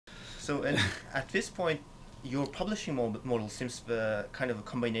So, and at this point, your publishing model seems kind of a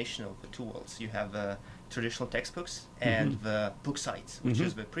combination of the two worlds. You have traditional textbooks and the book sites, which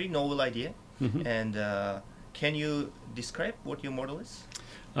is a pretty novel idea. And can you describe what your model is?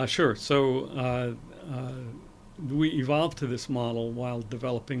 Sure. So we evolved to this model while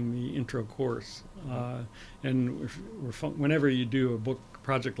developing the intro course. And whenever you do a book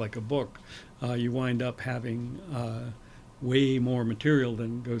project like a book, you wind up having way more material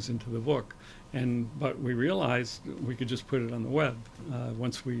than goes into the book. But we realized we could just put it on the web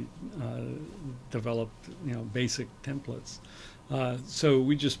once we developed, basic templates. So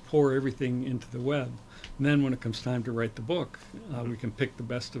we just pour everything into the web. And then when it comes time to write the book, we can pick the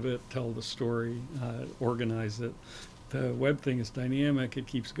best of it, tell the story, organize it. The web thing is dynamic. It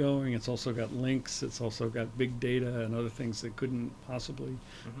keeps going. It's also got links. It's also got big data and other things that couldn't possibly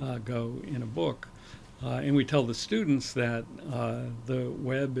go in a book. And we tell the students that the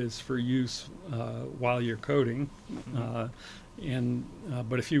web is for use while you're coding.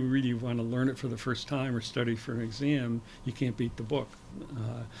 But if you really want to learn it for the first time or study for an exam, you can't beat the book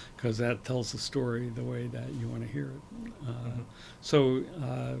because that tells the story the way that you want to hear it. So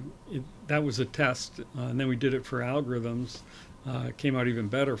that was a test, and then we did it for algorithms. It came out even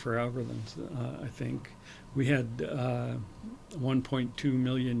better for algorithms, I think. We had 1.2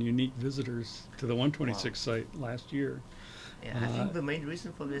 million unique visitors to the 126 site last year. Yeah, I think the main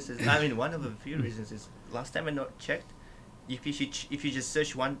reason for this is, I mean, one of the few reasons is, last time I checked, if you just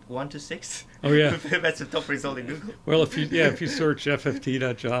search 1 to 6, oh yeah, that's the top result in Google. Well, if you search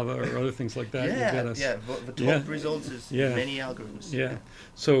FFT.java or other things like that, you get us. Yeah, the top results is many algorithms. Yeah.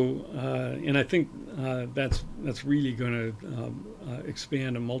 So and I think that's really going to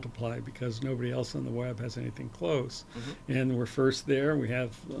expand and multiply because nobody else on the web has anything close, and we're first there. We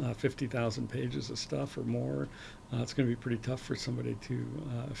have 50,000 pages of stuff or more. It's going to be pretty tough for somebody to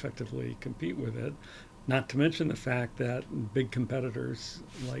effectively compete with it. Not to mention the fact that big competitors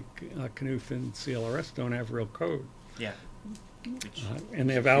like Knuth and CLRS don't have real code. Yeah. And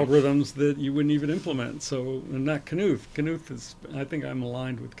they have algorithms that you wouldn't even implement. So, not Knuth. Knuth is, I think I'm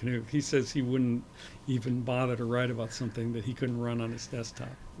aligned with Knuth. He says he wouldn't even bother to write about something that he couldn't run on his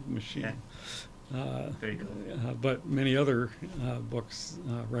desktop machine. Yeah. Very cool. But many other books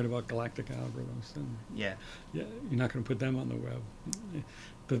write about galactic algorithms. And yeah, you're not going to put them on the web.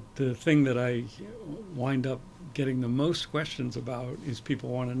 The thing that I wind up getting the most questions about is people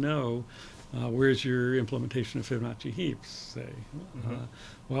want to know, where's your implementation of Fibonacci heaps, say.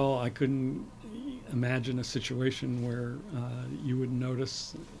 Well, I couldn't imagine a situation where you would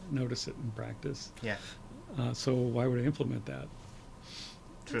notice it in practice. Yeah. So why would I implement that?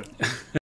 True.